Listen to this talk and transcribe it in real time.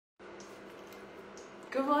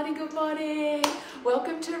Good morning, good morning.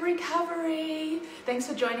 Welcome to recovery. Thanks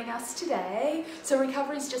for joining us today. So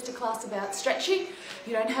recovery is just a class about stretching.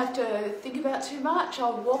 You don't have to think about too much.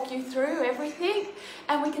 I'll walk you through everything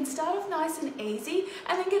and we can start off nice and easy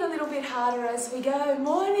and then get a little bit harder as we go.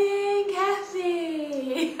 Morning,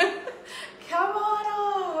 Kathy. Come on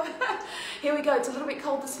up. Here we go. It's a little bit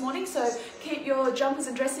cold this morning, so keep your jumpers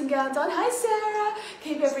and dressing gowns on. Hi, Sarah.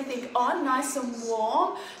 Keep everything on, nice and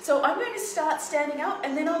warm. So I'm going to start standing up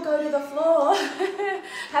and then I'll go to the floor.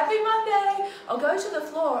 Happy Monday. I'll go to the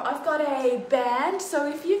floor. I've got a band, so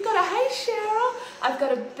if you've got a, hey, Cheryl, I've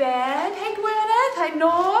got a band. Hey, Gwyneth. Hey,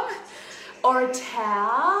 Norm. Or a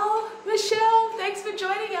towel. Michelle, thanks for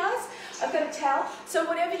joining us. I've got a towel, so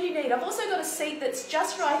whatever you need. I've also got a seat that's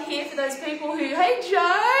just right here for those people who, hey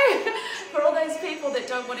Joe, for all those people that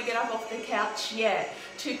don't want to get up off the couch yet,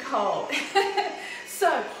 too cold.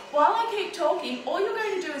 So while I keep talking, all you're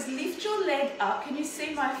going to do is lift your leg up. Can you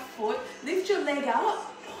see my foot? Lift your leg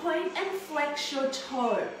up, point and flex your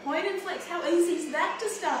toe. Point and flex, how easy is that to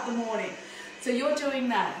start the morning? So you're doing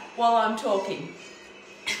that while I'm talking.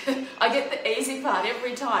 I get the easy part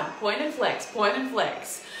every time, point and flex, point and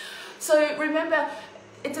flex. So remember,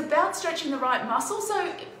 it's about stretching the right muscle.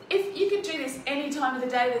 So if you could do this any time of the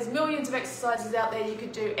day, there's millions of exercises out there you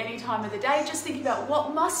could do any time of the day. Just think about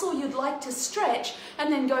what muscle you'd like to stretch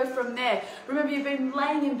and then go from there. Remember, you've been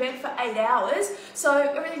laying in bed for 8 hours, so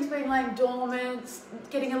everything's been laying dormant,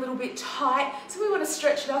 getting a little bit tight. So we want to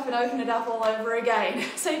stretch it up and open it up all over again.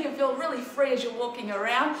 So you can feel really free as you're walking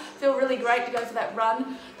around, feel really great to go for that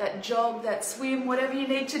run, that jog, that swim, whatever you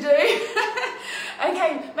need to do.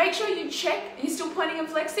 Okay, make sure you check. Are you still pointing and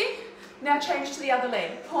flexing? Now change to the other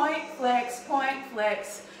leg. Point, flex,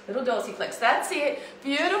 little dorsiflex. That's it.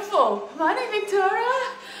 Beautiful. Morning, Victoria.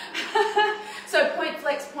 So point,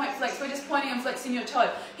 flex. We're just pointing and flexing your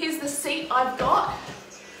toe. Here's the seat I've got.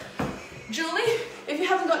 Julie, if you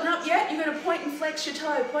haven't gotten up yet, you're going to point and flex your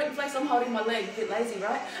toe. Point and flex. I'm holding my leg. A bit lazy,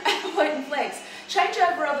 right? Point and flex. Change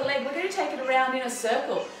over other leg. We're going to take it around in a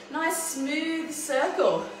circle. Nice, smooth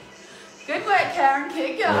circle. Good work, Karen.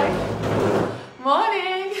 Keep going.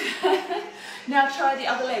 Morning. Now try the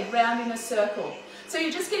other leg, round in a circle. So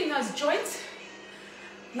you're just getting those joints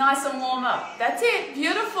nice and warm up. That's it.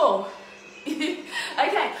 Beautiful.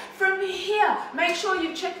 Okay, from here, make sure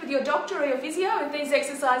you've checked with your doctor or your physio if these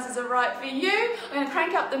exercises are right for you. I'm going to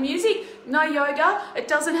crank up the music. No yoga. It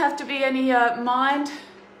doesn't have to be any mind.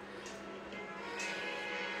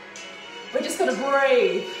 We're just going to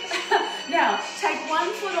breathe. Now, take one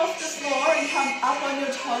foot off the floor and come up on your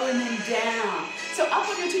toe and then down. So up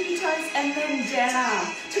on your tippy toes and then down.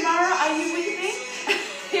 Tomorrow, are you with me?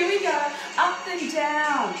 Here we go. Up and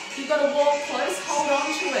down. You've got to walk close. Hold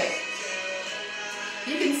on to it.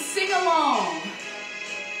 You can sing along.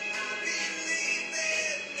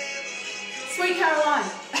 Sweet Caroline.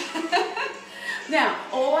 Now,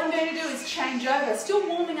 all I'm going to do is change over. Still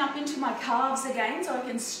warming up into my calves again so I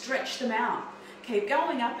can stretch them out. Keep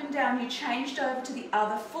going up and down. You changed over to the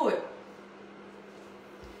other foot.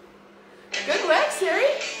 Good work, Siri.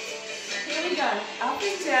 Here we go. Up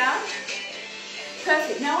and down.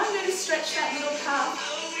 Perfect. Now I'm going to stretch that little calf.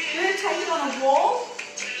 You're going to take it on a wall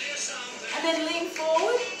and then lean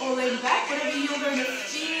forward or lean back, whatever you're going to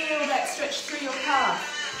feel that stretch through your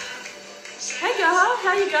calf. Hey girl,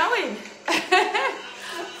 how you going?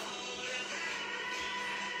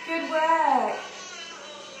 Good work.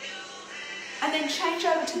 And then change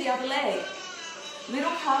over to the other leg.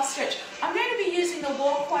 Little calf stretch. I'm going to be using the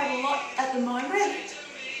wall quite a lot at the moment.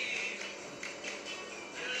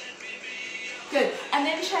 Good. And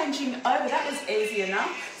then changing over. That was easy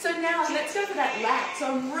enough. So now let's go for that lat.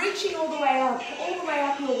 So I'm reaching all the way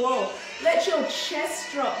up your wall. Let your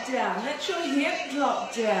chest drop down. Let your hip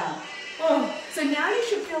drop down. Oh, so now you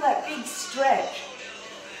should feel that big stretch.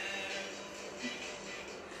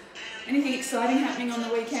 Anything exciting happening on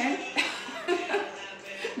the weekend?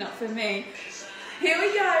 Not for me. Here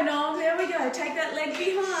we go, Norm. There we go. Take that leg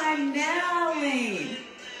behind. Now lean.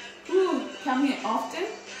 Ooh, come here often.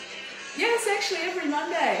 Yes, actually every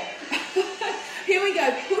Monday. Here we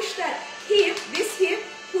go. Push that hip, this hip,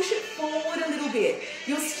 push it forward a little bit.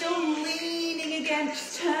 You're still leaning again,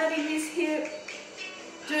 just turning this hip.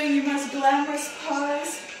 Doing your most glamorous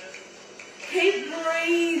pose. Keep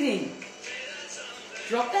breathing.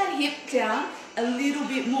 Drop that hip down a little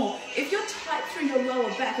bit more. If you're tight through your lower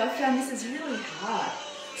back, I've found this is really hard.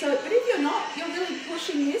 So, but if you're not, you're really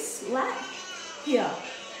pushing this lat here.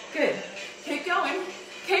 Good. Keep going.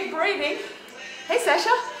 Keep breathing. Hey,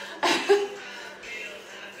 Sasha.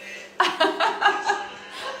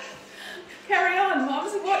 Carry on.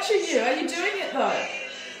 Mom's watching you. Are you doing it though?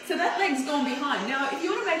 So that leg's gone behind. Now, if you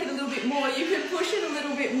want to make it a little bit more, you can push it a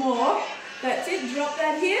little bit more. That's it, drop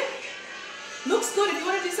that here. Looks good. If you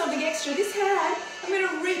want to do something extra, this hand, I'm going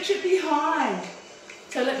to reach it behind.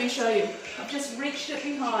 So let me show you. I've just reached it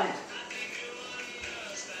behind.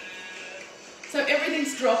 So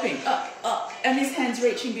everything's dropping, up, and this hand's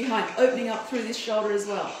reaching behind, opening up through this shoulder as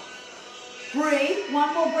well. Breathe,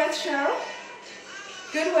 one more breath, Cheryl.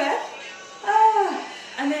 Good work.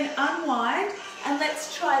 And then unwind, and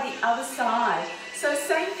let's try the other side. So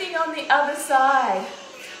same thing on the other side.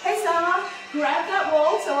 Hey Sama, grab that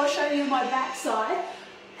wall, so I'll show you my back side.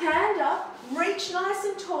 Hand up, reach nice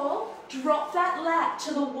and tall, drop that lat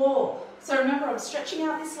to the wall. So remember, I'm stretching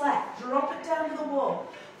out this lat, drop it down to the wall.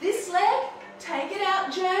 This leg, take it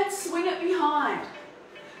out, Jan, swing it behind.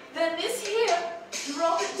 Then this hip,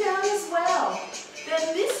 drop it down as well.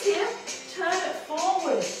 Then this hip, turn it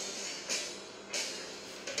forward.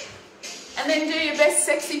 And then do your best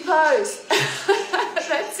sexy pose.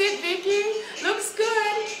 That's it, Vicky. Looks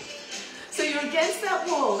good. So you're against that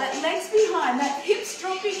wall, that leg's behind, that hip's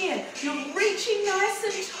dropping in. You're reaching nice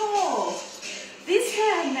and tall. This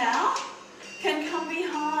hand now can come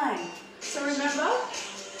behind. So remember,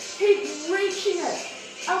 keep reaching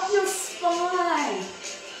it up your spine.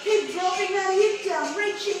 Keep dropping that hip down,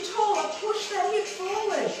 reaching taller, push that hip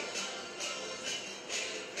forward.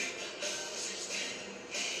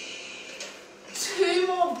 Two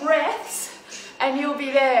more breaths and you'll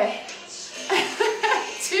be there.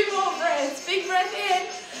 Two more breaths, big breath in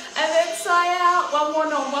and then sigh out. One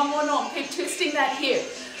more norm. Keep twisting that hip.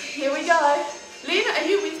 Here we go. Lynn, are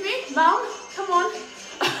you with me? Mum, come on.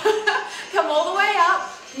 Come all the way up.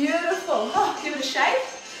 Beautiful. Oh, give it a shake.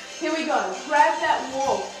 Here we go. Grab that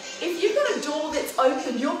wall. If you've got a door that's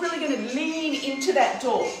open, you're really going to lean into that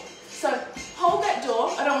door. So hold that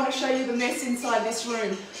door. I don't want to show you the mess inside this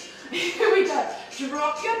room. Here we go.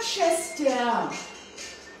 Drop your chest down.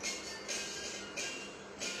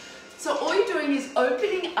 So all you're doing is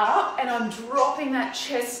opening up and I'm dropping that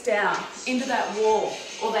chest down into that wall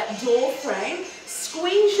or that door frame.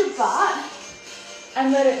 Squeeze your butt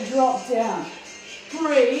and let it drop down.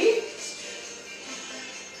 Breathe.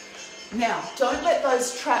 Now, don't let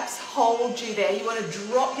those traps hold you there. You want to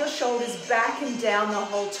drop your shoulders back and down the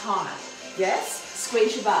whole time. Yes?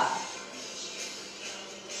 Squeeze your butt.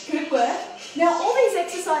 Good work. Now, all these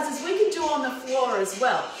exercises we can do on the floor as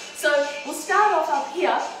well. So we'll start off up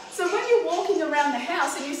here. So when you're walking around the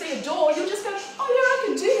house and you see a door, you'll just go, oh yeah, I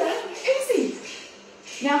can do that.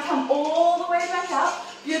 Easy. Now come all the way back up.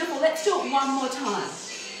 Beautiful. Let's do it one more time.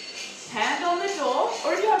 Hand on the door,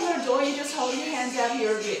 or if you have no door, you just hold your hands out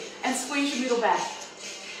here a bit and squeeze your middle back.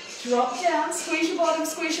 Drop down, squeeze your bottom,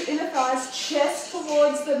 squeeze your inner thighs, chest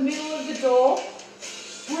towards the middle of the door.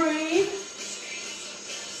 Breathe.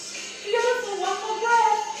 Beautiful, one more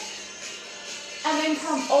breath. And then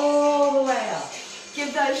come all the way up.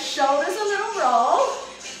 Give those shoulders a little roll.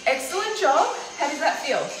 Excellent job. How does that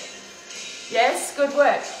feel? Yes, good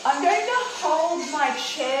work. I'm going to hold my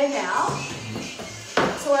chair now.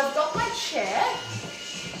 So I've got my chair,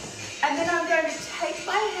 and then I'm going to take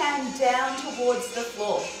my hand down towards the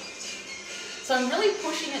floor. So I'm really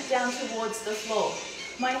pushing it down towards the floor.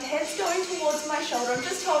 My head's going towards my shoulder. I'm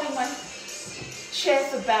just holding my chair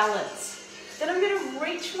for balance. Then I'm going to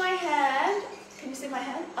reach my hand, can you see my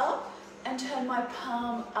hand? Up, and turn my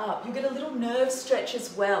palm up. You get a little nerve stretch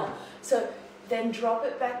as well. So then drop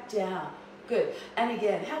it back down. Good. And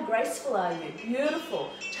again, how graceful are you? Beautiful.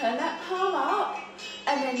 Turn that palm up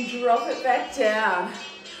and then drop it back down.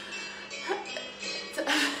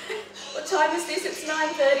 What time is this? It's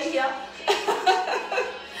 9:30 here.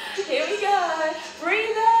 Here we go.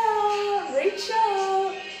 Breathe out. Reach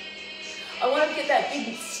up. I want to get that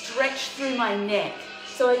big stretch through my neck.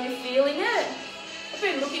 So are you feeling it? I've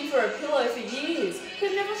been looking for a pillow for years.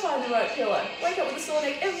 Could never find the right pillow. Wake up with a sore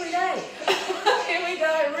neck every day. Here we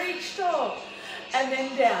go. Reach tall. And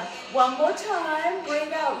then down. One more time.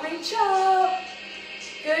 Breathe out. Reach up.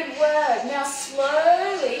 Good work. Now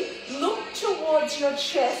slowly look towards your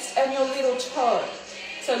chest and your little toe.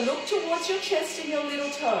 So look towards your chest and your little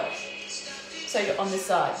toe. So you're on this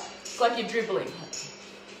side. It's like you're dribbling.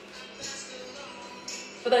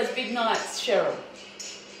 For those big nights, Cheryl.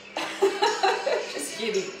 Just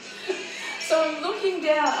kidding. So I'm looking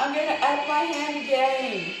down. I'm going to add my hand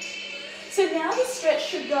again. So now the stretch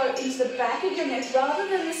should go into the back of your neck rather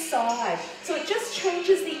than the side. So it just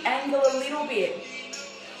changes the angle a little bit.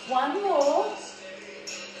 One more.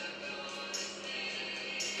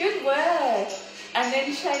 Good work. And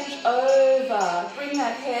then change over. Bring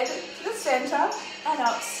that head to the center and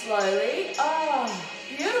up slowly. Oh,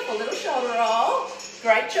 beautiful. Little shoulder roll.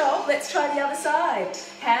 Great job. Let's try the other side.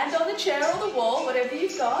 Hand on the chair or the wall, whatever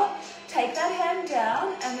you've got. Take that hand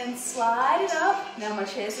down and then slide it up. Now my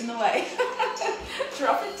chair's in the way.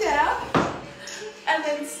 Drop it down and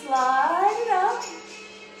then slide it up.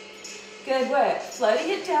 Good work. Floating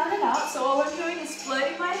it down and up. So all I'm doing is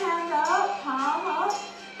floating my hand up, palm up,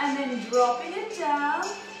 and then dropping it down.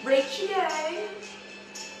 Reach again.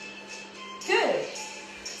 Good.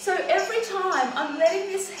 So every time I'm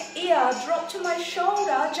letting this ear drop to my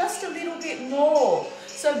shoulder just a little bit more.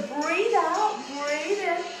 So breathe out, breathe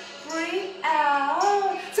in, breathe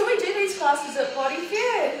out. So we do these classes at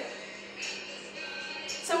Bodyfit.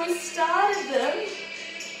 So we started them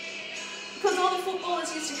because all the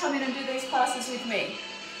footballers used to come in and do these classes with me.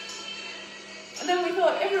 And then we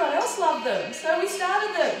thought everyone else loved them, so we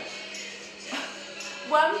started them.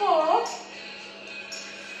 One more.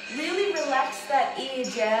 Really relax that ear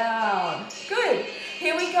down. Good.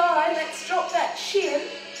 Here we go. Let's drop that chin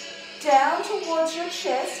down towards your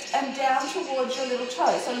chest and down towards your little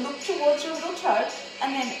toe. So look towards your little toe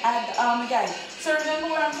and then add the arm again. So remember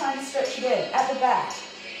where I'm trying to stretch again, at the back.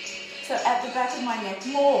 So at the back of my neck,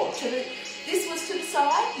 more. This was to the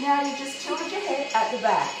side, now you just tilted your head at the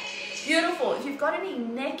back. Beautiful. If you've got any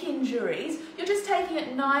neck injuries, you're just taking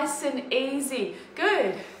it nice and easy.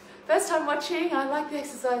 Good. First time watching, I like the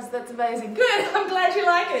exercise, that's amazing. Good, I'm glad you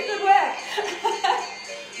like it, good work.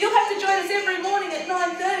 You'll have to join us every morning at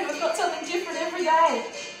 9:30, we've got something different every day.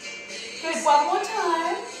 Good, one more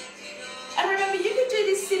time. And remember, you can do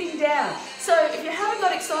this sitting down. So if you haven't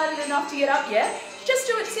got excited enough to get up yet, just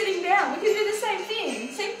do it sitting down. We can do the same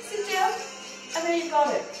thing. Sit down, and there you've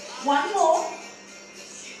got it. One more.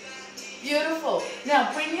 Beautiful.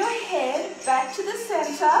 Now bring your head back to the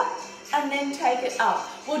center, and then take it up.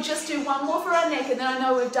 We'll just do one more for our neck, and then I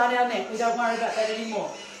know we've done our neck. We don't worry about that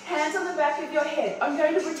anymore. Hands on the back of your head. I'm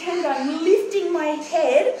going to pretend I'm lifting my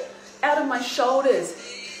head out of my shoulders.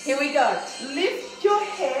 Here we go. Lift your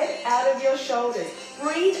head out of your shoulders.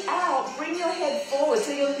 Breathe out. Bring your head forward.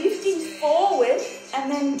 So you're lifting forward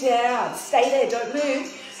and then down. Stay there. Don't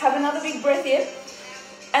move. Have another big breath in.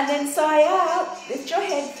 And then sigh out. Lift your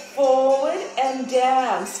head forward and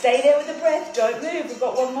down. Stay there with the breath. Don't move. We've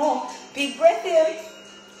got one more. Big breath in.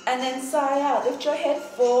 And then sigh out. Lift your head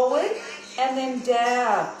forward and then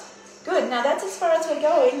down. Good. Now that's as far as we're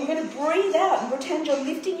going. We're going to breathe out and pretend you're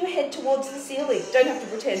lifting your head towards the ceiling. Don't have to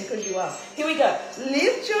pretend because you are. Here we go.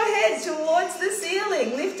 Lift your head towards the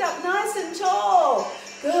ceiling. Lift up nice and tall.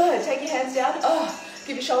 Good. Take your hands down. Oh,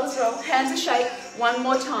 give your shoulders a roll. Hands a shake. One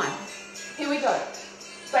more time. Here we go.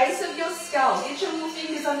 Base of your skull. Get your little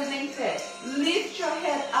fingers underneath there. Lift your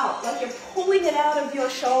head up like you're pulling it out of your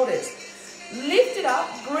shoulders. Lift it up,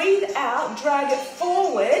 breathe out, drag it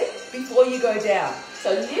forward before you go down.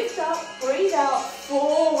 So lift up, breathe out,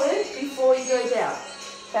 forward before you go down.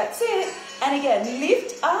 That's it. And again,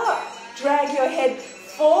 lift up, drag your head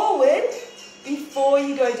forward before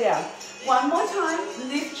you go down. One more time.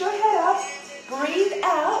 Lift your head up, breathe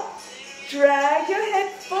out, drag your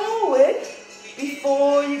head forward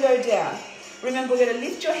before you go down. Remember, we're going to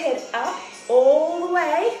lift your head up all the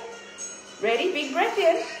way. Ready? Big breath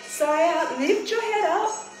in. Sigh out. Lift your head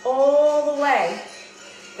up all the way.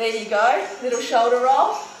 There you go. Little shoulder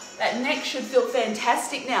roll. That neck should feel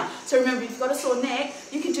fantastic now. So remember, if you've got a sore neck,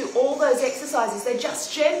 you can do all those exercises. They're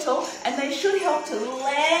just gentle and they should help to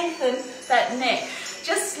lengthen that neck.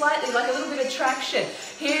 Just slightly, like a little bit of traction.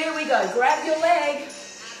 Here we go. Grab your leg.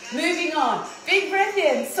 Moving on. Big breath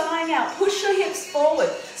in, sighing out. Push your hips forward.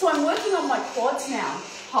 So I'm working on my quads now.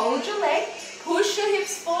 Hold your leg, push your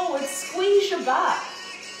hips forward, squeeze your butt.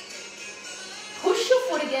 Push your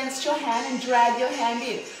foot against your hand and drag your hand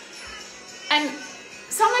in. And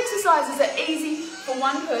some exercises are easy for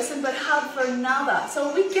one person but hard for another.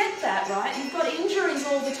 So we get that, right? You've got injuries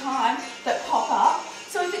all the time that pop up.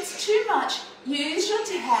 So if it's too much, use your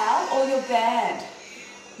towel or your band.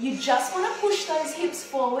 You just want to push those hips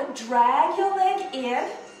forward, drag your leg in.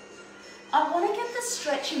 I want to get the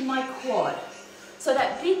stretch in my quad. So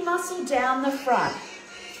that big muscle down the front.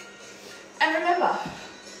 And remember,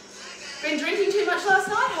 been drinking too much last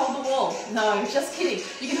night? Hold the wall. No, just kidding.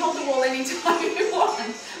 You can hold the wall anytime you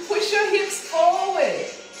want. Push your hips forward.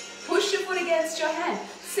 Push your foot against your hand.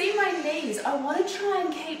 See my knees. I want to try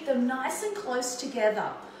and keep them nice and close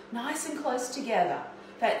together. Nice and close together.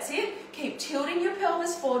 That's it. Keep tilting your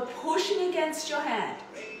pelvis forward, pushing against your hand.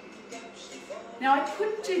 Now I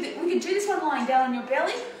couldn't do that. We could do this one lying down on your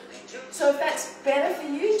belly. So if that's better for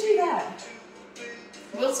you, do that.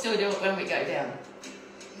 We'll still do it when we go down.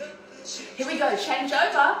 Here we go. Change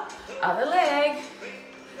over. Other leg.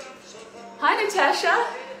 Hi, Natasha.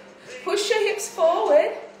 Push your hips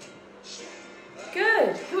forward.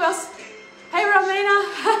 Good. Who else? Hey,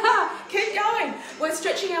 Romina. Keep going. We're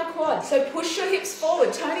stretching our quad. So push your hips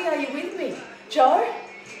forward. Tony, are you with me? Joe?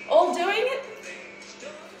 All doing it?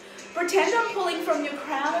 Pretend I'm pulling from your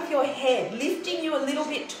crown of your head, lifting you a little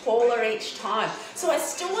bit taller each time. So I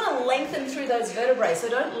still want to lengthen through those vertebrae, so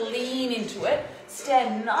don't lean into it.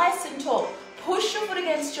 Stand nice and tall. Push your foot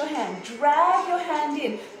against your hand. Drag your hand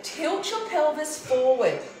in. Tilt your pelvis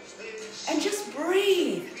forward. And just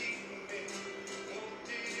breathe.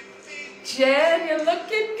 Jen, you're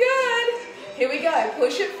looking good. Here we go.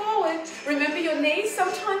 Push it forward. Remember your knees,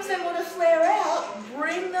 sometimes they want to flare out.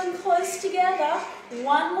 Bring them close together.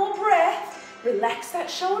 One more breath. Relax that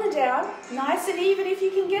shoulder down. Nice and even if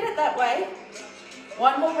you can get it that way.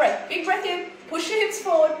 One more breath. Big breath in. Push your hips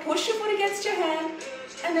forward. Push your foot against your hand.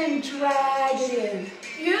 And then drag it in.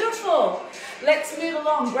 Beautiful. Let's move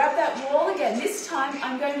along. Grab that wall again. This time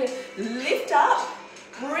I'm going to lift up,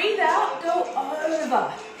 breathe out, go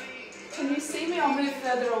over. Can you see me? I'll move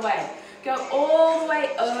further away. Go all the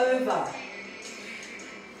way over.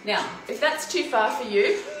 Now, if that's too far for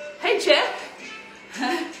you, hey Jeff,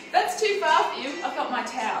 if that's too far for you, I've got my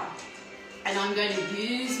towel. And I'm going to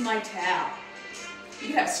use my towel. You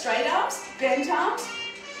can have straight arms, bent arms,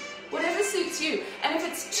 whatever suits you. And if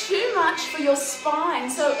it's too much for your spine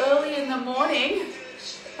so early in the morning,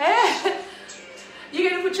 you're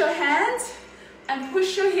going to put your hands and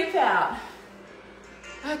push your hip out.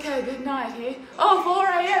 Okay, good night here. Oh, 4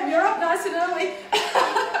 a.m., you're up nice and early.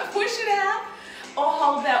 Push it out or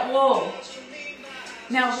hold that wall.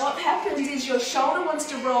 Now what happens is your shoulder wants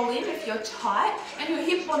to roll in if you're tight and your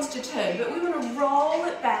hip wants to turn, but we want to roll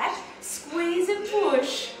it back, squeeze and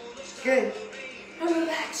push. Good. And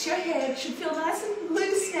relax your head. Should feel nice and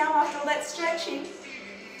loose now after all that stretching.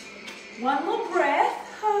 One more breath.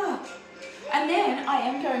 And then I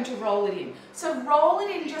am going to roll it in. So roll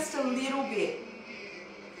it in just a little bit.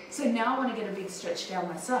 So now I want to get a big stretch down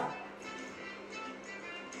my side.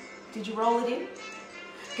 Did you roll it in?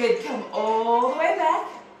 Good, come all the way back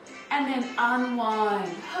and then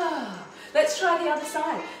unwind. Let's try the other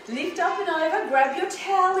side. Lift up and over, grab your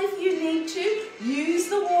towel if you need to. Use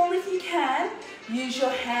the wall if you can. Use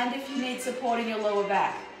your hand if you need support in your lower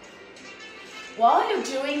back. While you're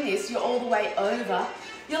doing this, you're all the way over.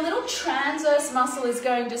 Your little transverse muscle is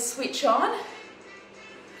going to switch on.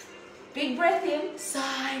 Big breath in,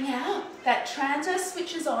 sighing out. That transverse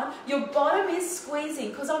switches on. Your bottom is squeezing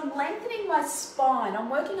because I'm lengthening my spine. I'm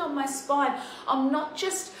working on my spine. I'm not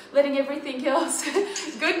just letting everything else.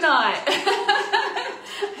 Good night.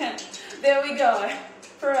 There we go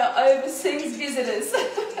for our overseas visitors.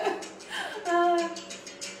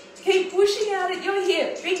 Keep pushing out at your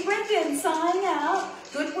hip. Big breath in, sighing out.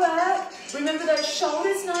 Good work. Remember those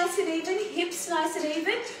shoulders nice and even, hips nice and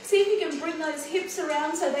even. See if you can bring those hips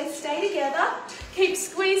around so they stay together. Keep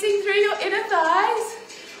squeezing through your inner thighs.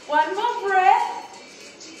 One more breath.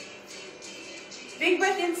 Big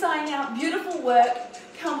breath in, sighing out. Beautiful work.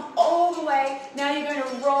 Come all the way. Now you're going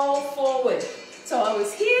to roll forward. So I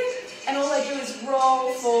was here and all I do is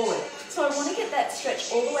roll forward. So I want to get that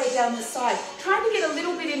stretch all the way down the side. Trying to get a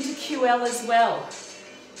little bit into QL as well.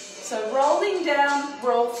 So rolling down,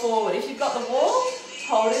 roll forward. If you've got the wall,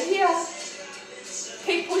 hold it here.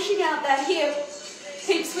 Keep pushing out that hip.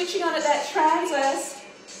 Keep switching on at that transverse.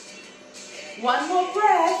 One more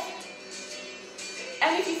breath.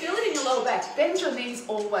 And if you feel it in your lower back, bend your knees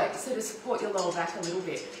always, so to support your lower back a little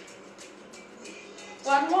bit.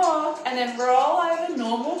 One more, and then roll over,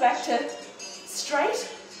 normal, back to straight,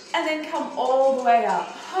 and then come all the way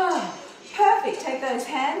up. Perfect, take those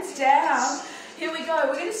hands down. Here we go,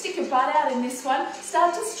 we're going to stick your butt out in this one.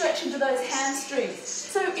 Start to stretch into those hamstrings.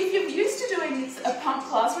 So if you're used to doing a pump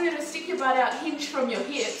class, we're going to stick your butt out, hinge from your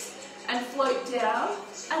hips, and float down,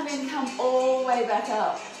 and then come all the way back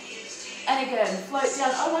up. And again, float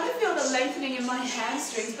down. I want to feel the lengthening in my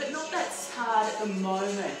hamstrings, but not that hard at the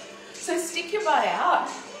moment. So stick your butt out.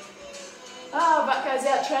 Butt goes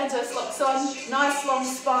out, transverse locks on, nice long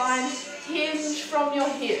spine. Hinge from your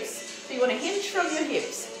hips. So you want to hinge from your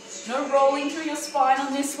hips. No rolling through your spine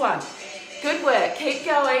on this one. Good work, keep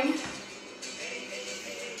going.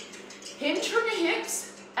 Hinge from your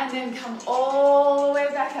hips and then come all the way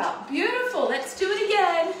back up. Beautiful, let's do it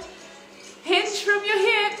again. Hinge from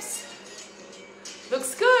your hips.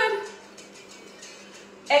 Looks good.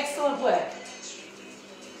 Excellent work.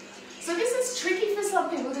 So this is tricky for some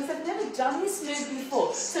people because they've never done this move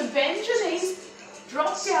before. So bend your knees.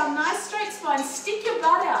 Drop down, nice straight spine, stick your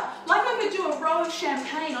butt out, like I could do a row of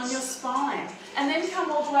champagne on your spine, and then come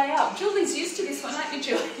all the way up. Julie's used to this one, aren't you,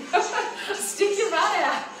 Julie? Stick your butt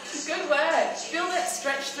out. Good work. Feel that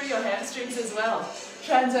stretch through your hamstrings as well.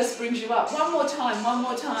 transverse brings you up. One more time, one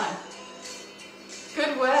more time.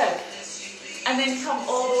 Good work. And then come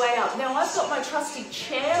all the way up. Now I've got my trusty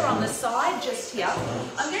chair on the side just here.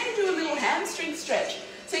 I'm going to do a little hamstring stretch.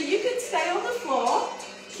 So you can stay on the floor,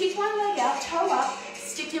 kick one leg out, toe up,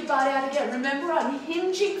 stick your butt out again. Remember, I'm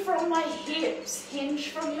hinging from my hips. Hinge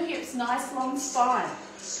from your hips, nice long spine.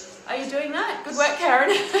 Are you doing that? Good work,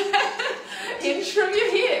 Karen. Hinge from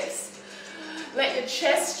your hips. Let your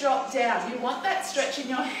chest drop down. You want that stretch in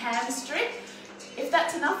your hamstring. If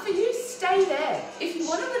that's enough for you, stay there. If you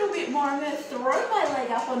want a little bit more, I'm going to throw my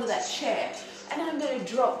leg up onto that chair and I'm going to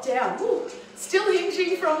drop down. Ooh, still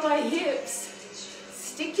hinging from my hips.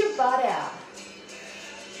 Stick your butt out.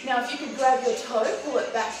 Now, if you can grab your toe, pull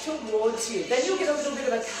it back towards you. Then you'll get a little bit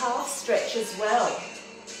of a calf stretch as well.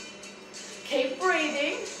 Keep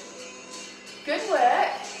breathing. Good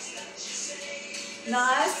work.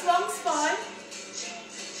 Nice long spine.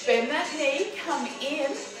 Bend that knee, come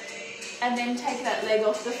in, and then take that leg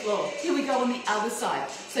off the floor. Here we go on the other side.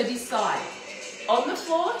 So decide. On the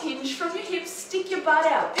floor, hinge from your hips, stick your butt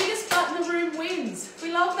out. Biggest butt in the room wins.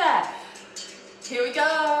 We love that. Here we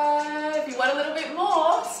go. If you want a little bit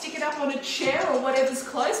more, stick it up on a chair or whatever's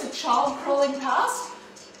close, a child crawling past.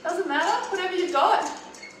 Doesn't matter, whatever you got.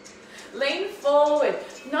 Lean forward.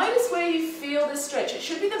 Notice where you feel the stretch. It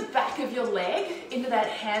should be the back of your leg into that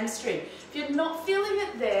hamstring. If you're not feeling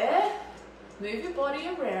it there, move your body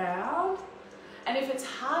around. And if it's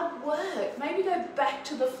hard work, maybe go back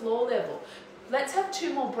to the floor level. Let's have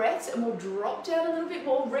 2 more breaths and we'll drop down a little bit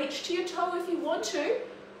more. Reach to your toe if you want to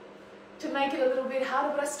make it a little bit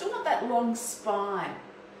harder, but I still want that long spine.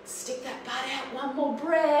 Stick that butt out, 1 more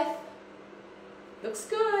breath. Looks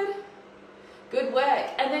good. Good work.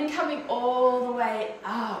 And then coming all the way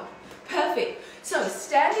up. Perfect. So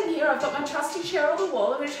standing here, I've got my trusty chair on the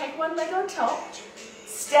wall. I'm going to take one leg on top.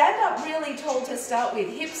 Stand up really tall to start with.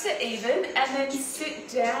 Hips are even, and then sit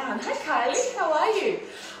down. Hey Kylie, how are you?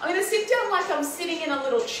 I'm going to sit down like I'm sitting in a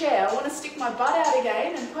little chair. I want to stick my butt out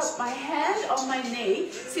again and put my hand on my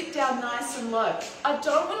knee. Sit down nice and low. I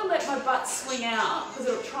don't want to let my butt swing out because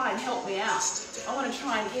it'll try and help me out. I want to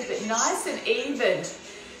try and keep it nice and even.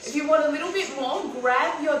 If you want a little bit more,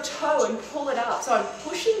 grab your toe and pull it up. So I'm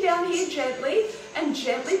pushing down here gently and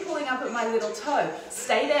gently pulling up at my little toe.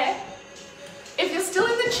 Stay there. If you're still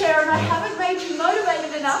in the chair and I haven't made you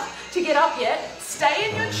motivated enough to get up yet, stay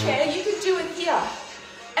in your chair. You can do it here.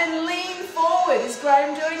 And lean forward. Is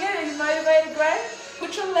Graham doing it? Are you motivated, Graham?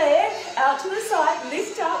 Put your leg out to the side,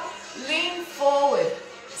 lift up, lean forward.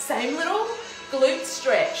 Same little glute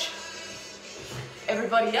stretch.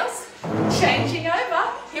 Everybody else, changing over.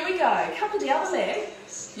 Here we go. Come to the other leg.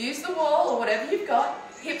 Use the wall or whatever you've got.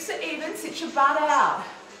 Hips are even. Sit your butt out.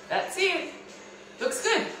 That's it. Looks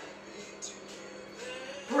good.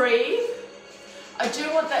 Breathe. I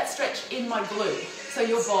do want that stretch in my glute, so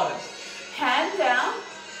your bottom. Hand down,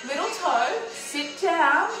 little toe, sit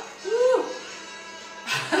down. Woo.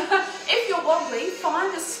 If you're wobbly,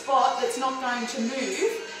 find a spot that's not going to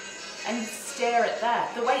move and stare at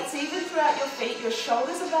that. The weight's even throughout your feet, your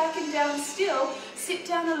shoulders are back and down still. Sit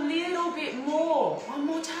down a little bit more. One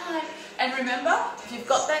more time. And remember, if you've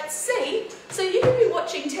got that seat, so you can be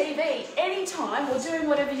watching TV anytime or doing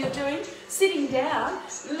whatever you're doing, sitting down,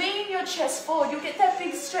 lean your chest forward. You'll get that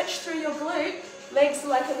big stretch through your glute. Legs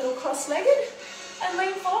like a little cross-legged. And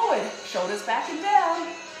lean forward. Shoulders back and down.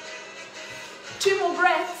 2 more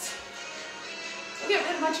breaths. I'll get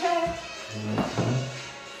rid of my chair.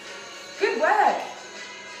 Good work.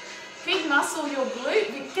 Big muscle your glute.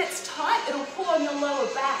 If it gets tight, it'll pull on your lower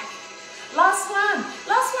back. Last one.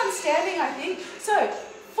 Last one standing, I think. So,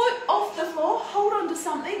 foot off the floor. Hold on to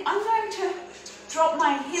something. I'm going to drop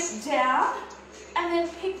my hip down and then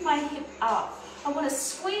pick my hip up. I want to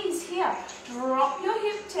squeeze here. Drop your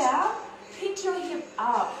hip down. Pick your hip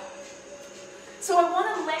up. So I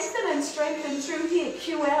want to lengthen and strengthen through here.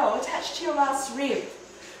 QL, attached to your last rib.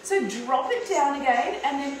 So drop it down again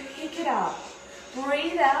and then pick it up.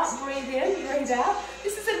 Breathe out, breathe in, breathe out.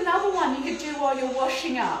 This is another one you could do while you're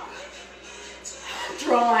washing up.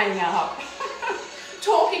 Drying up.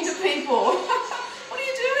 Talking to people. What are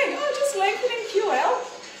you doing? Oh, just lengthening QL.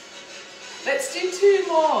 Let's do 2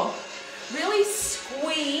 more. Really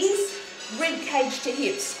squeeze rib cage to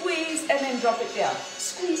hip. Squeeze and then drop it down.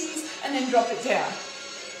 Squeeze and then drop it down.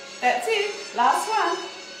 That's it. Last one.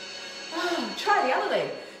 Oh, try the other leg.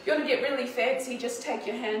 If you want to get really fancy, just take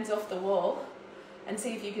your hands off the wall and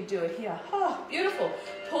see if you could do it here. Oh, beautiful.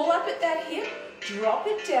 Pull up at that hip. Drop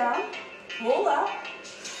it down. Pull up.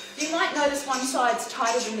 You might notice one side's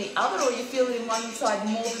tighter than the other, or you feel in one side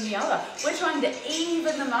more than the other. We're trying to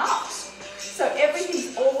even them up. So so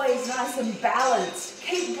everything's always nice and balanced.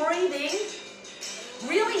 Keep breathing.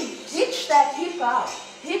 Really hitch that hip up.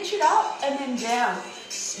 Hitch it up and then down.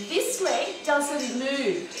 This leg doesn't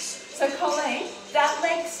move. So Colleen, that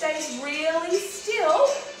leg stays really still.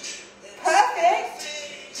 Perfect.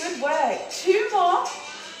 Good work. 2 more.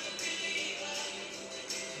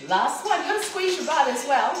 Last one. You've got to squeeze your butt as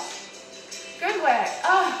well. Good work.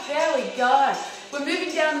 Ah, there we go. We're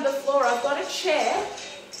moving down to the floor. I've got a chair.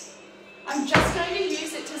 I'm just going to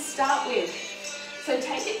use it to start with. So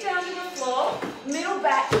take it down to the floor, middle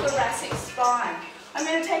back, thoracic spine. I'm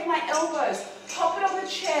going to take my elbows, pop it on the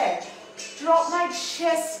chair, drop my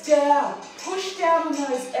chest down, push down on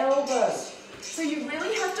those elbows. So you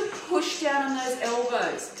really have to push down on those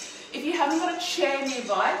elbows. If you haven't got a chair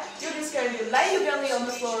nearby, you're just going to lay your belly on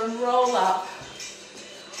the floor and roll up.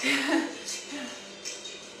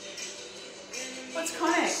 What's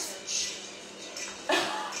connect?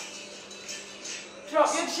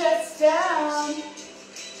 Drop your chest down.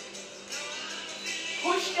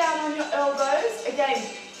 Push down on your elbows. Again,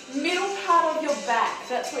 middle part of your back.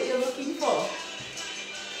 That's what you're looking for.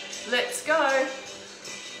 Let's go.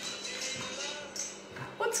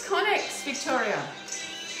 What's connects, Victoria?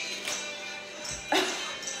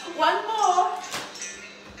 One more.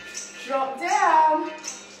 Drop down.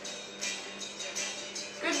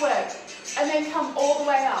 Good work. And then come all the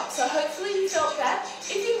way up. So hopefully you felt that.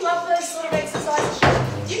 If you love those sort of exercises,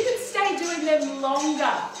 you can stay doing them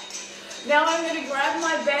longer. Now I'm going to grab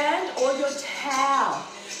my band or your towel.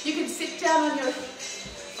 You can sit down on your,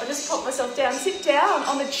 I'll just pop myself down. Sit down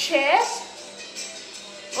on the chair.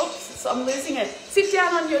 Oops, I'm losing it. Sit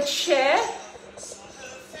down on your chair.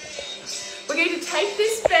 We're going to take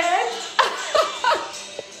this band.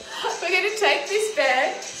 We're going to take this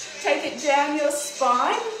band, take it down your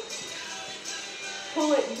spine.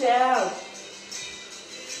 Pull it down.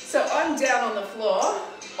 So I'm down on the floor.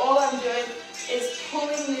 All I'm doing is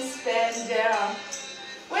pulling this band down.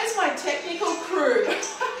 Where's my technical crew?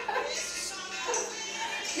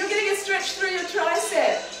 You're getting a stretch through your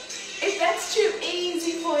tricep. If that's too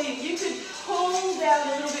easy for you, you could pull down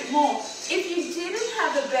a little bit more. If you didn't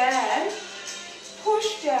have a band,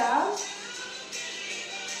 push down.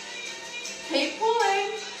 Keep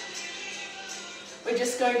pulling. We're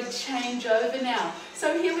just going to change over now.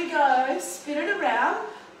 So here we go. Spin it around.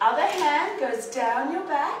 Other hand goes down your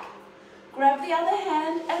back. Grab the other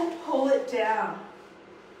hand and pull it down.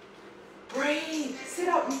 Breathe. Sit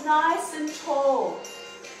up nice and tall.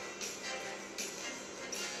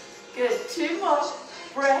 Good. 2 more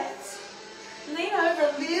breaths. Lean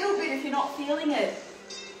over a little bit if you're not feeling it.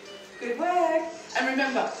 Good work. And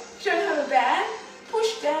remember, if you don't have a band,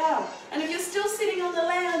 push down. And if you're still sitting on the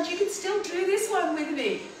lounge, you can still do this one with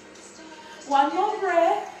me. 1 more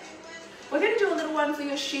breath. We're going to do a little one for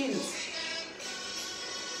your shins.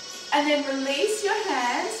 And then release your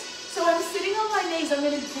hands. So I'm sitting on my knees. I'm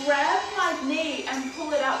going to grab my knee and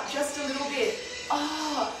pull it up just a little bit.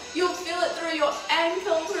 Oh, you'll feel it through your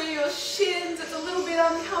ankle, through your shins. It's a little bit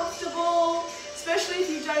uncomfortable, especially if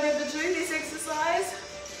you don't ever do this exercise.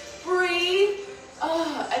 Breathe.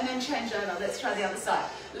 Oh, and then change over. Let's try the other side.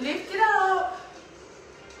 Lift it up.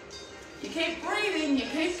 You keep breathing. You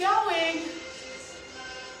keep going.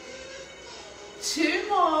 2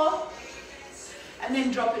 more. And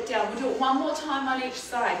then drop it down. We'll do it 1 more time on each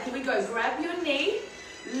side. Here we go. Grab your knee.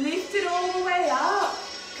 Lift it all the way up.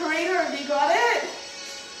 Karina, have you got it?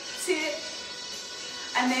 Sit.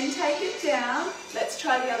 And then take it down. Let's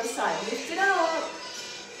try the other side. Lift it up.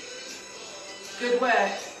 Good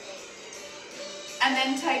work. And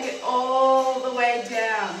then take it all the way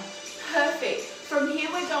down. Perfect. From here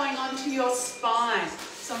we're going on to your spine.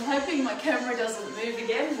 So I'm hoping my camera doesn't move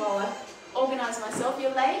again while I organize myself.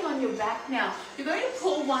 You're laying on your back now. You're going to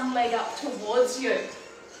pull one leg up towards you.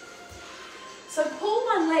 So pull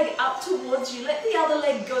one leg up towards you. Let the other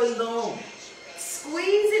leg go long.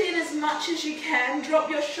 Squeeze it in as much as you can. Drop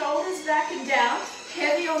your shoulders back and down.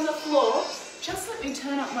 Heavy on the floor. Just let me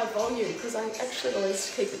turn up my volume because I actually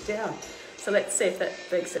always keep it down. So let's see if that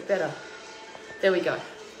makes it better. There we go.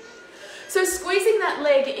 So squeezing that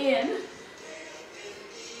leg in.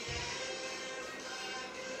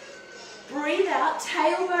 Breathe out,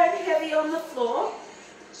 tailbone heavy on the floor.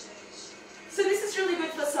 So this is really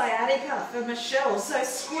good for sciatica, for Michelle. So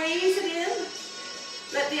squeeze it in.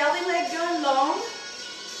 Let the other leg go long.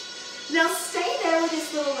 Now stay there with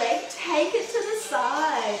this little leg. Take it to the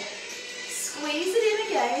side. Squeeze it in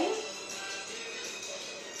again.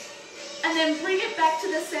 And then bring it back to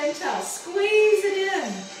the center. Squeeze it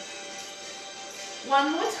in.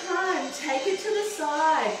 1 more time. Take it to the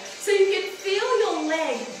side. So you can feel your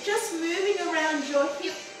leg just moving around your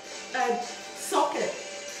hip socket.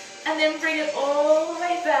 And then bring it all the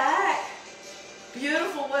way back.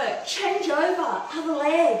 Beautiful work. Change over, other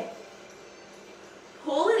leg.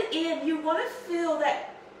 Pull it in. You want to feel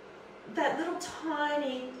that little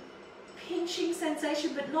tiny pinching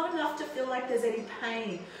sensation, but not enough to feel like there's any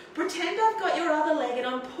pain. Pretend I've got your other leg and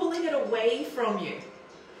I'm pulling it away from you.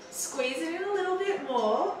 Squeeze it in a little bit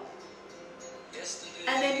more.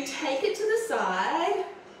 And then take it to the side.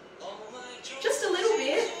 Just a little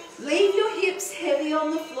bit. Leave your hips heavy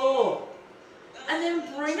on the floor. And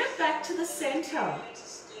then bring it back to the center.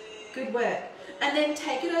 Good work. And then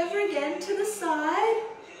take it over again to the side.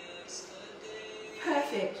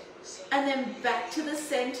 Perfect. And then back to the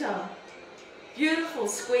center. Beautiful.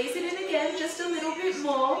 Squeeze it in again, just a little bit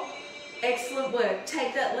more. Excellent work.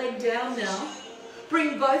 Take that leg down now.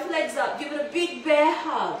 Bring both legs up. Give it a big bear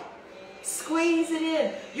hug. Squeeze it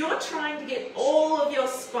in. You're trying to get all of your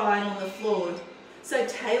spine on the floor. So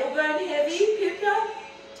tailbone heavy, Pippa.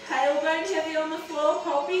 Tailbone heavy on the floor,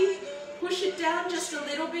 Poppy. Push it down just a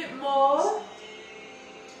little bit more.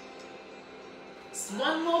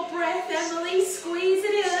 One more breath, Emily. Squeeze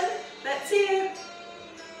it in. That's it.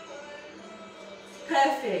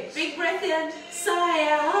 Perfect. Big breath in. Sigh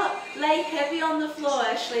out. Lay heavy on the floor,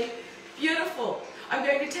 Ashley. Beautiful. I'm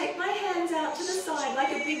going to take my hands out to the side like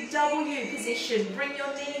a big W position. Bring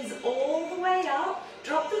your knees all the way up.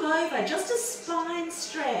 Drop them over. Just a spine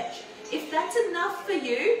stretch. If that's enough for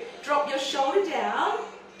you, drop your shoulder down.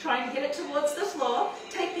 Try and get it towards the floor.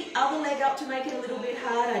 Take the other leg up to make it a little bit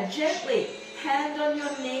harder. Gently. Hand on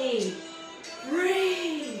your knee.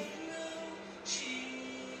 Breathe.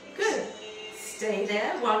 Good. Stay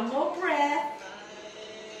there. One more breath.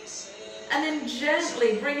 And then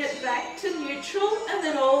gently bring it back to neutral and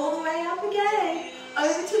then all the way up again.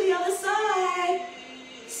 Over to the other side.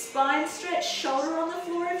 Spine stretch, shoulder on the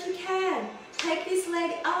floor if you can. Take this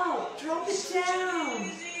leg up, drop it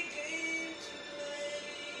down.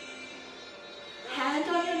 Hand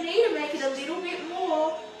on your knee to make it a little bit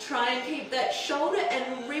more. Try and keep that shoulder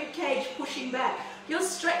and rib cage pushing back. You're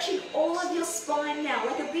stretching all of your spine now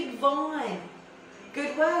like a big vine.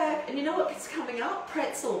 Good work. And you know what's coming up?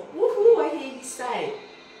 Pretzel. Woohoo, I hear you say.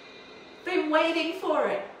 Been waiting for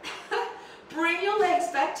it. Bring your legs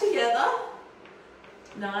back together.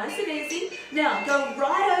 Nice and easy. Now go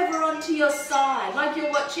right over onto your side like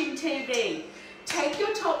you're watching TV. Take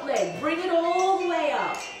your top leg, bring it all the way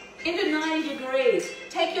up into 90 degrees.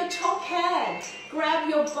 Take your top hand, grab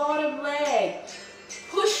your bottom leg.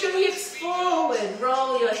 Push your hips forward,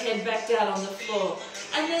 roll your head back down on the floor.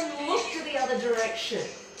 And then look to the other direction.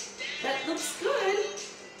 That looks good.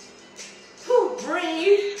 Whew,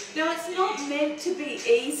 breathe. Now it's not meant to be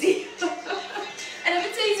easy. And if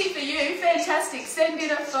it's easy for you, fantastic. Send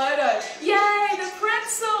in a photo. Yay, the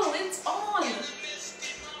pretzel, it's on.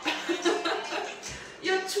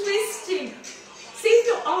 You're twisting. See if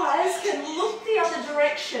your eyes can look the other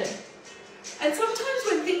direction. And sometimes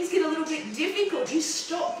when things get a little bit difficult, you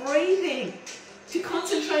stop breathing to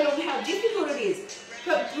concentrate on how difficult it is.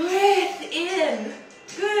 But breath in.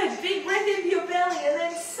 Good. Big breath into your belly and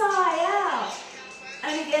then sigh out.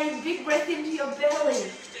 And again, big breath into your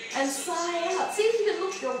belly and sigh out. See if you can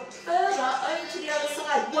look further over to the other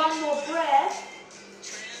side. One more breath.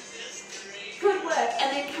 Good work.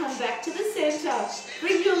 And then come back to the center.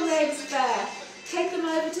 Bring your legs back. Take them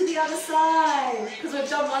over to the other side. Because we've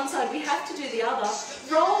done one side, we have to do the other.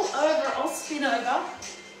 Roll over or spin over.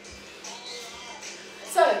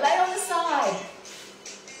 So, lay on the side.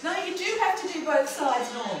 No, you do have to do both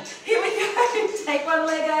sides, Norm. Here we go. Take one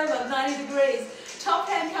leg over, 90 degrees. Top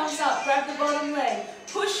hand comes up, grab the bottom leg.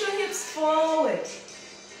 Push your hips forward.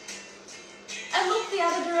 And look the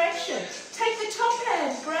other direction. Take the top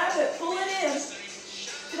hand, grab it, pull it in.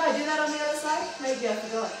 Did I do that on the other side? Maybe I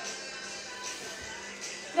forgot.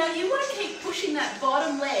 Now you want to keep pushing that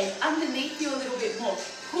bottom leg underneath you a little bit more.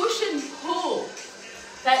 Push and pull.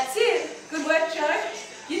 That's it. Good work, Joe.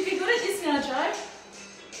 You'd be good at this now, Joe.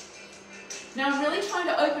 Now I'm really trying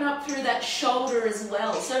to open up through that shoulder as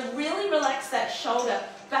well. So really relax that shoulder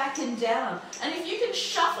back and down. And if you can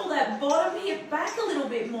shuffle that bottom hip back a little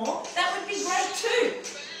bit more, that would be great too.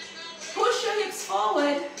 Push your hips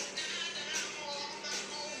forward.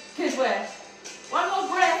 Good work. One more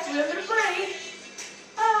breath. Remember to breathe.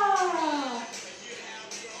 Ah.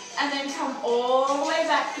 And then come all the way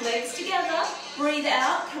back, legs together. Breathe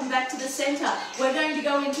out, come back to the center. We're going to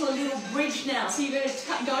go into a little bridge now. So you're going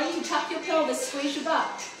to tuck your pelvis, squeeze your butt.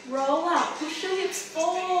 Roll up, push your hips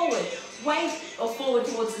forward. Weight, or forward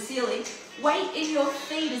towards the ceiling. Weight in your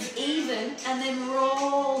feet is even, and then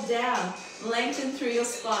roll down. Lengthen through your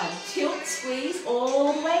spine. Tilt, squeeze,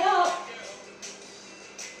 all the way up.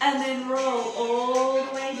 and then roll all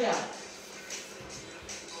the way down.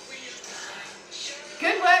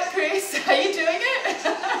 Good work, Chris. Are you doing it?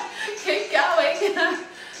 Keep going.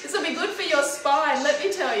 This will be good for your spine, let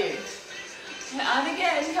me tell you. And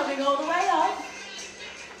again, coming all the way up.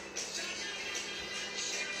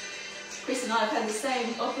 Chris and I have had the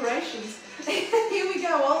same operations. Here we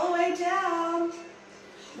go, all the way down.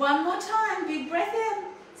 One more time, big breath in.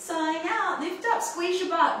 Sighing out, lift up, squeeze your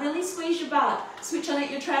butt, really squeeze your butt. Switch on at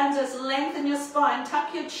your transverse, lengthen your spine,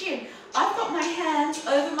 tuck your chin. I've got my hands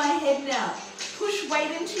over my head now. Push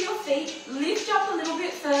weight into your feet, lift up a little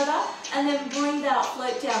bit further, and then breathe out,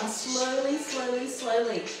 float down, slowly, slowly,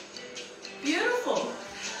 slowly. Beautiful.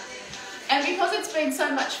 And because it's been so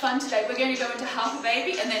much fun today, we're going to go into half a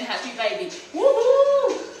baby and then happy baby.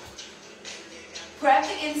 Woohoo! Grab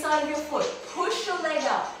the inside of your foot, push your leg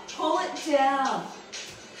up, pull it down.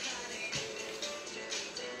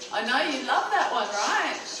 I know you love that one,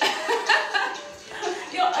 right?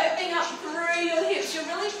 You're opening up through your hips. You're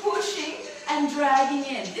really pushing and dragging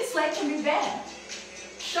in. This leg can be bent.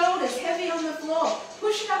 Shoulders heavy on the floor.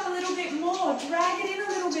 Push it up a little bit more. Drag it in a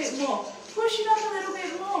little bit more. Push it up a little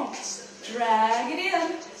bit more. Drag it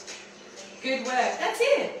in. Good work. That's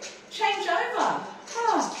it. Change over.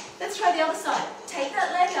 Let's try the other side. Take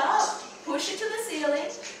that leg up. Push it to the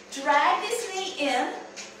ceiling. Drag this knee in.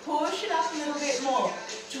 Push it up a little bit more.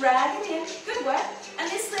 Drag it in. Good work. And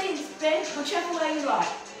this leg is bent whichever way you like.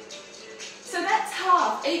 So that's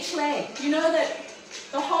half each leg. You know that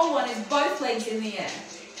the whole one is both legs in the air.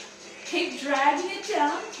 Keep dragging it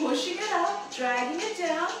down, pushing it up, dragging it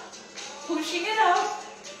down, pushing it up.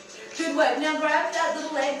 Good work. Now grab that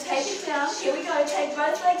little leg, take it down. Here we go. Take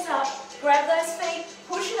both legs up. Grab those feet,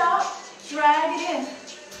 push it up, drag it in.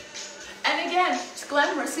 And again, it's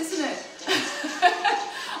glamorous, isn't it?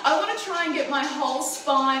 I want to try and get my whole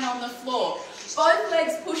spine on the floor. Both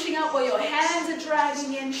legs pushing up while your hands are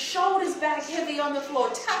dragging in, shoulders back heavy on the floor,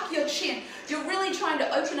 tuck your chin. You're really trying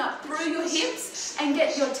to open up through your hips and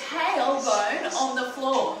get your tailbone on the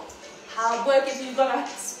floor. Hard work if you've got a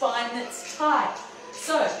spine that's tight.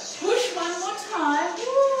 So, push one more time,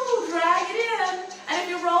 woo, drag it in. And if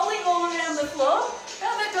you're rolling all around the floor,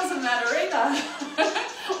 well, that doesn't matter either.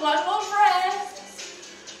 One more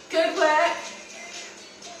breath. Good work.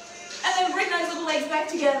 And then bring those little legs back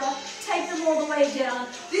together. Take them all the way down.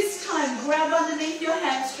 This time, grab underneath your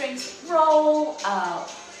hamstrings. Roll up.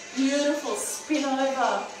 Beautiful. Spin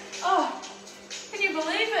over. Oh, can you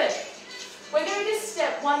believe it? We're going to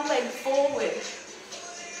step one leg forward.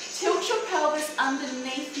 Tilt your pelvis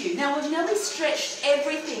underneath you. Now, we've nearly stretched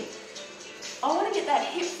everything. I want to get that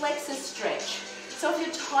hip flexor stretch. So if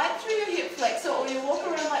you're tight through your hip flexor or you walk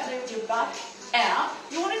around like that with your butt out,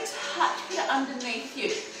 you want to touch it underneath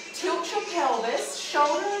you. Tilt your pelvis,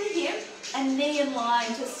 shoulder and hip, and knee in line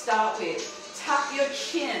to start with. Tuck your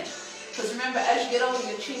chin. Because remember, as you get older,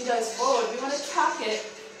 your chin goes forward. We want to tuck it.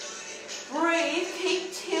 Breathe.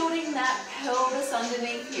 Keep tilting that pelvis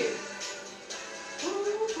underneath you.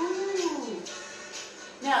 Ooh.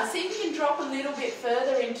 Now, see if you can drop a little bit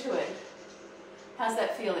further into it. How's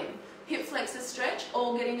that feeling? Hip flexor stretch,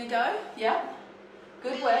 all getting a go? Yeah?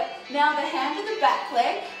 Good work. Now the hand to the back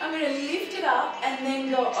leg, I'm going to lift it up and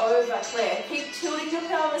then go over, Claire. Keep tilting your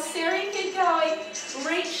pelvis. Siri, keep going.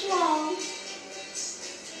 Reach long.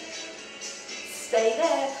 Stay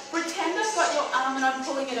there. Pretend I've got your arm and I'm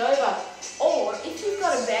pulling it over. Or if you've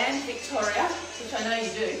got a band, Victoria, which I know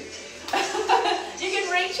you do, you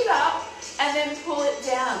can reach it up and then pull it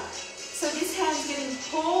down. So this hand's getting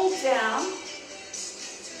pulled down.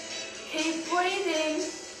 Keep breathing.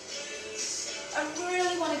 I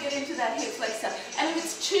really want to get into that hip flexor. And if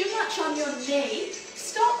it's too much on your knee,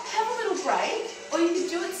 stop, have a little break, or you can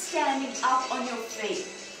do it standing up on your feet.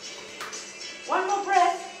 One more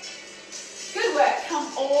breath. Good work.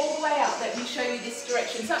 Come all the way up. Let me show you this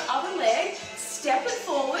direction. So other leg, step it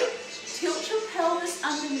forward, tilt your pelvis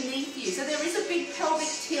underneath you. So there is a big pelvic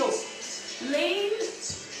tilt. Lean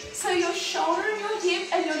so your shoulder and your hip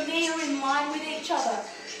and your knee are in line with each other.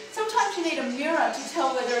 Sometimes you need a mirror to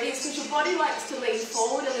tell whether it is because your body likes to lean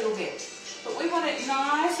forward a little bit. But we want it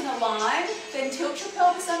nice and aligned. Then tilt your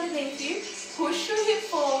pelvis underneath you. Push your hip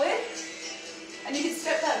forward. And you can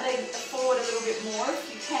step that leg forward a little bit more if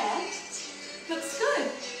you can. Looks good.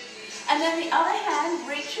 And then the other hand,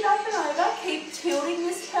 reach it up and over. Keep tilting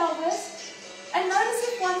this pelvis. And notice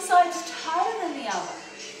if one side's tighter than the other.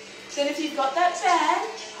 Then if you've got that band,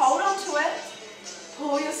 hold on to it.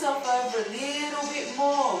 Pull yourself over a little bit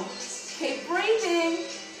more. Keep breathing.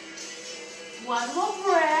 One more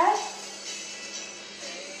breath.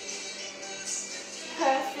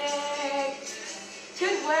 Perfect.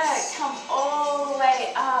 Good work. Come all the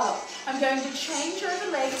way up. change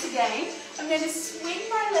over legs again. I'm going to swing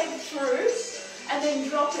my leg through and then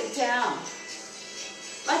drop it down,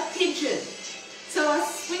 like pigeon. So I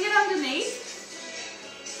swing it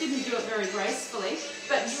underneath. Didn't do it very gracefully,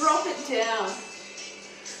 but drop it down.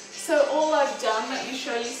 So all I've done, let me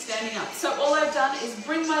show you standing up. So all I've done is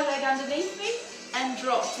bring my leg underneath me and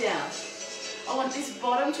drop down. I want this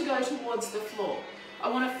bottom to go towards the floor. I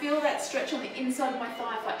want to feel that stretch on the inside of my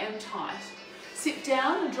thigh if I am tight. Sit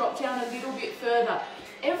down and drop down a little bit further.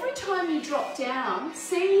 Every time you drop down,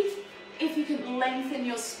 see if you can lengthen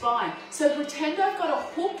your spine. So pretend I've got a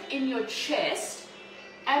hook in your chest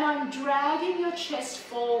and I'm dragging your chest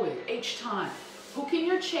forward each time. Hook in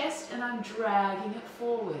your chest and I'm dragging it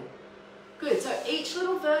forward. Good, so each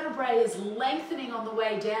little vertebrae is lengthening on the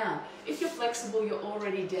way down. If you're flexible, you're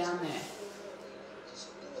already down there.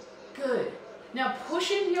 Good. Now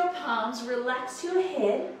push into your palms, relax your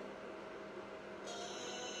head.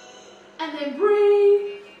 And then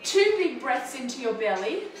breathe. 2 big breaths into your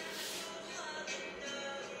belly.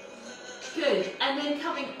 Good, and then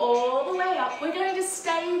coming all the way up, we're going to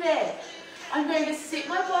stay there. I'm going to sit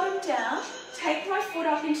my bottom down, take my foot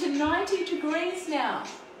up into 90 degrees now.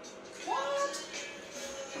 What?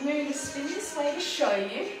 I'm going to spin this way to show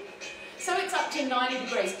you. So it's up to 90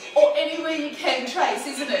 degrees, or anywhere you can trace,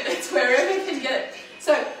 isn't it? It's wherever you can get it.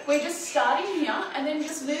 So we're just starting here, and then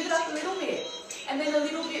just move it up a little bit, and then a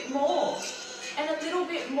little bit more, and a little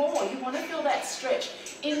bit more. You want to feel that stretch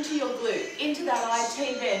into your glute, into that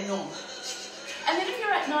IT band norm. And then if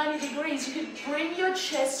you're at 90 degrees, you can bring your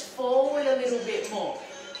chest forward a little bit more.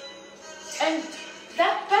 And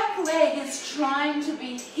that back leg is trying to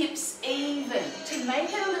be hips even. To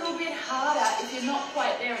make it a little bit harder, if you're not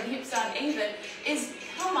quite there and hips aren't even, is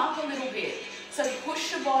come up a little bit. So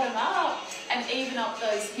push your bottom up and even up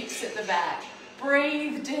those hips at the back.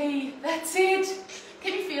 Breathe deep, that's it.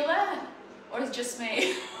 Can you feel that? Or is it just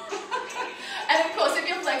me? And of course, if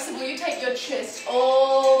you're flexible, you take your chest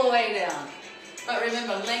all the way down. But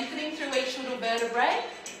remember, lengthening through each little vertebrae,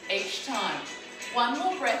 each time. One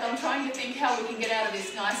more breath. I'm trying to think how we can get out of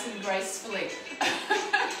this nice and gracefully.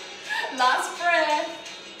 Last breath.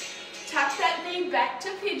 Tuck that knee back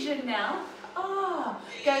to pigeon now.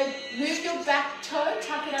 Go move your back toe,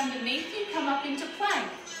 tuck it underneath you, come up into plank.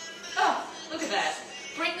 Look at that.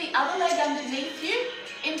 Bring the other leg underneath you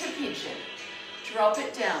into pigeon. Drop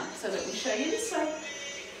it down. So let me show you this way.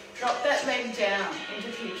 Drop that leg down into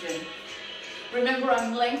pigeon. Remember,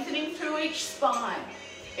 I'm lengthening through each vertebrae.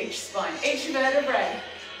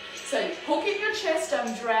 So hook in your chest,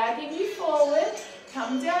 I'm dragging you forward.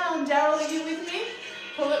 Come down. Daryl, are you with me?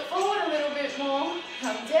 Pull it forward a little bit more.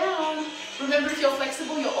 Come down. Remember, if you're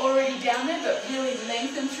flexible, you're already down there, but really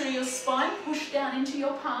lengthen through your spine. Push down into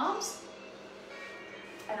your palms.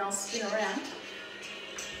 And I'll spin around.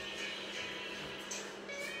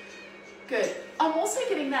 Good. I'm also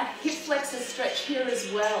getting that hip flexor stretch here as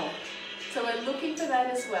well. So we're looking for that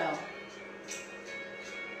as well.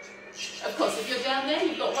 Of course, if you're down there,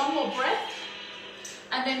 you've got one more breath.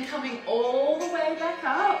 And then coming all the way back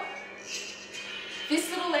up. This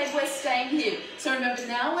little leg, we're staying here. So remember,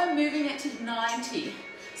 now we're moving it to 90.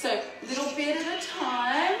 So little bit at a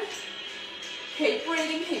time. Keep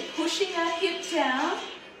breathing, keep pushing that hip down.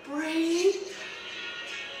 Breathe.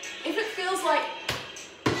 If it feels like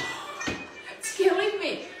it's killing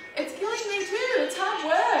me, it's killing me too. It's hard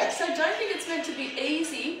work. So don't think it's meant to be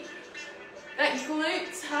easy. That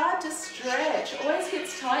glute's hard to stretch. Always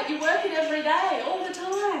gets tight. You work it every day, all the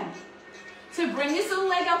time. So bring this little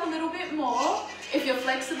leg up a little bit more. If you're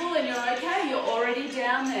flexible and you're okay, you're already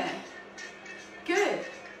down there. Good.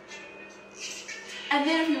 And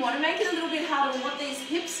then if you want to make it a little bit harder, we want these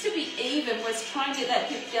hips to be even. We're trying to get that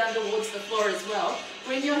hip down towards the floor as well.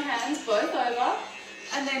 Bring your hands both over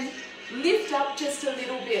and then lift up just a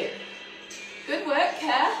little bit. Good work,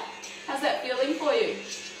 Kat. How's that feeling for you?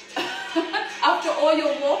 After all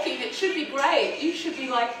your walking, it should be great. You should be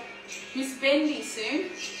like Miss Bendy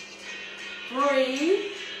soon.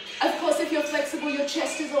 Breathe. Of course, if you're flexible, your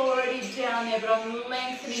chest is already down there, but I'm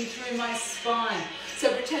lengthening through my spine.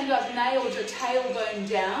 So pretend I've nailed your tailbone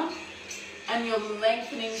down, and you're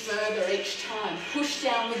lengthening further each time. Push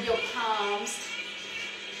down with your palms.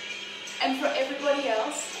 And for everybody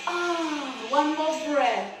else, one more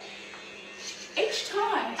breath. Each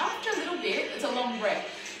time, after a little bit, it's a long breath,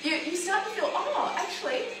 you start to feel,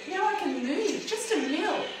 actually, now I can move, just a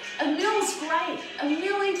mil. A mil's great. A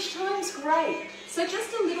mil each time's great. So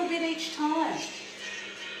just a little bit each time.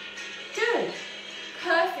 Good.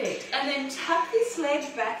 Perfect. And then tuck this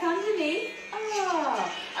leg back underneath.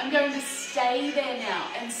 I'm going to stay there now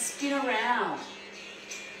and spin around.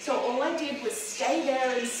 So all I did was stay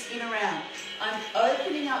there and spin around. I'm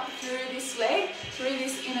opening up through this leg, through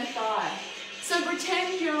this inner thigh. So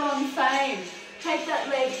pretend you're on Fame. Take that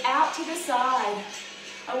leg out to the side.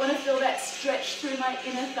 I want to feel that stretch through my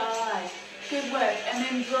inner thigh. Good work. And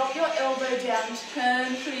then drop your elbow down,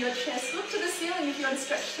 turn through your chest. Look to the ceiling if you want to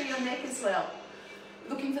stretch through your neck as well.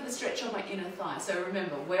 Looking for the stretch on my inner thigh. So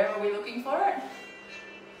remember, where are we looking for it?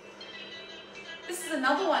 This is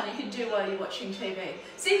another one you can do while you're watching TV.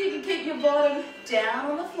 See if you can keep your bottom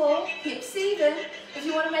down on the floor, hips even. If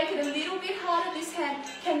you want to make it a little bit harder, this hand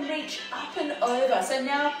can reach up and over. So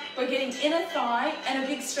now we're getting inner thigh and a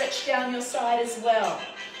big stretch down your side as well.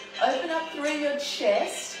 Open up through your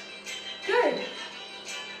chest. Good.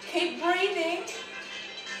 Keep breathing.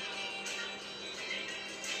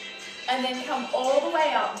 And then come all the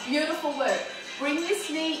way up. Beautiful work. Bring this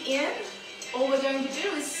knee in. All we're going to do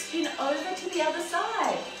is spin over to the other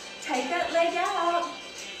side. Take that leg out.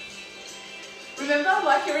 Remember,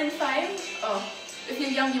 like you're in Fame? Oh, if you're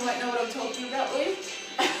young, you won't know what I'm talking about, will you?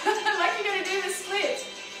 Like you're going to do the split.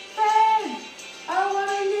 Fame, I want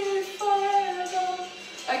to live forever.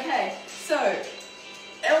 Okay, so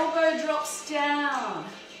elbow drops down.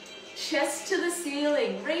 Chest to the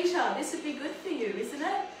ceiling. Rita, this would be good for you, isn't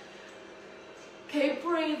it? Keep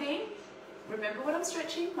breathing. Remember what I'm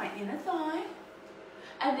stretching? My inner thigh.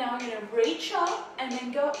 And now I'm going to reach up and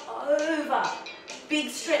then go over. Big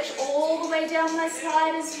stretch all the way down my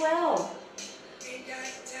side as well.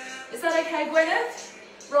 Is that okay, Gwyneth?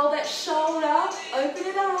 Roll that shoulder, open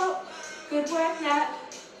it up. Good work, Nat.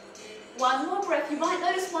 One more breath. You might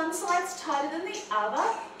notice one side's tighter than the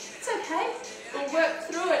other. It's okay. We'll work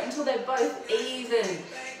through it until they're both even.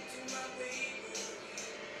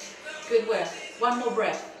 Good work. One more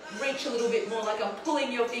breath. Reach a little bit more like I'm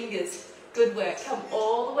pulling your fingers. Good work. Come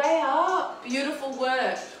all the way up. Beautiful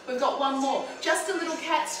work. We've got one more. Just a little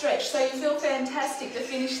cat stretch so you feel fantastic to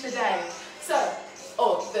finish the day. So,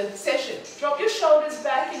 the session. Drop your shoulders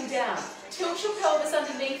back and down. Tilt your pelvis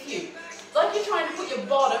underneath you. It's like you're trying to put your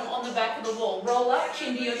bottom on the back of the wall. Roll up,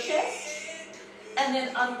 chin to your chest. And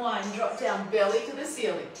then unwind. Drop down, belly to the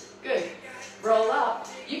ceiling. Good. Roll up.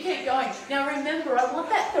 You keep going. Now remember, I want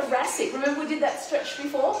that thoracic. Remember we did that stretch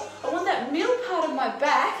before? I want that middle part of my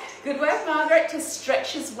back. Good work, Margaret, to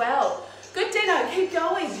stretch as well. Good, Dino. Keep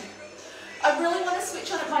going. I really want to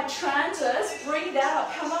switch on at my transverse. Breathe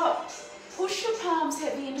out. Come up. Push your palms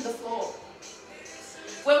heavy into the floor.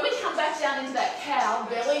 When we come back down into that cow,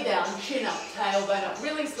 belly down, chin up, tailbone up.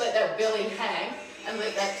 Really let that belly hang and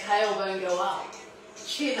let that tailbone go up.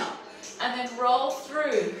 Chin up. And then roll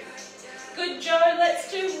through. Good, Joe. Let's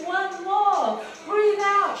do one more. Breathe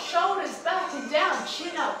out. Shoulders back and down.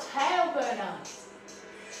 Chin up. Tailbone up.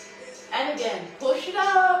 And again. Push it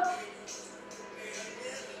up.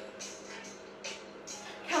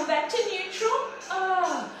 Come back to neutral.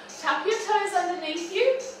 Tuck your toes underneath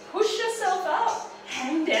you. Push yourself up.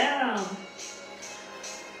 Hang down.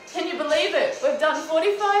 Can you believe it? We've done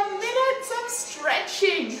 45 minutes of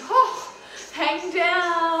stretching. Hang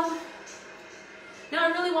down. Now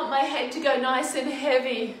I really want my head to go nice and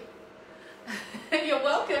heavy. You're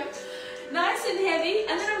welcome. Nice and heavy.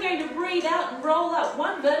 And then I'm going to breathe out and roll up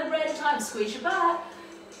one vertebra at a time. Squeeze your butt.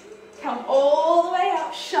 Come all the way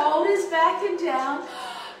up. Shoulders back and down.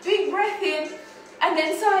 Big breath in. And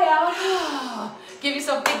then sigh out. Give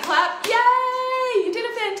yourself a big clap. Yay! You did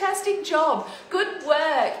a fantastic job. Good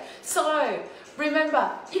work. So,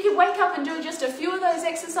 remember, you can wake up and do just a few of those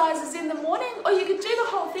exercises in the morning, or you could do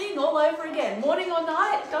the whole thing all over again. Morning or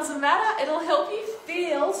night, doesn't matter. It'll help you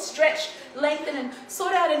feel, stretch, lengthen, and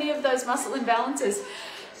sort out any of those muscle imbalances.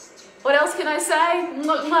 What else can I say?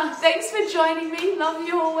 Thanks for joining me. Love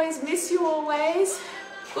you always, miss you always.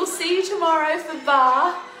 We'll see you tomorrow for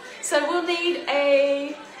bar. So we'll need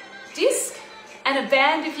a disc and a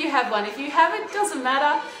band if you have one. If you haven't, doesn't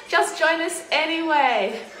matter. Just join us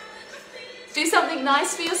anyway. Do something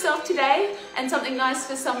nice for yourself today and something nice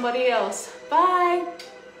for somebody else. Bye.